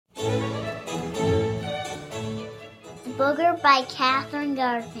Booger by Katherine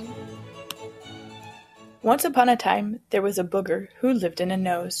Garvin. Once upon a time, there was a booger who lived in a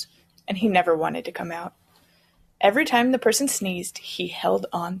nose, and he never wanted to come out. Every time the person sneezed, he held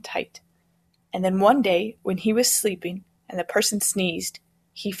on tight. And then one day, when he was sleeping and the person sneezed,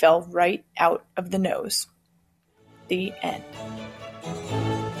 he fell right out of the nose. The end.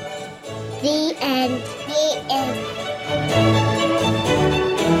 The end. The end.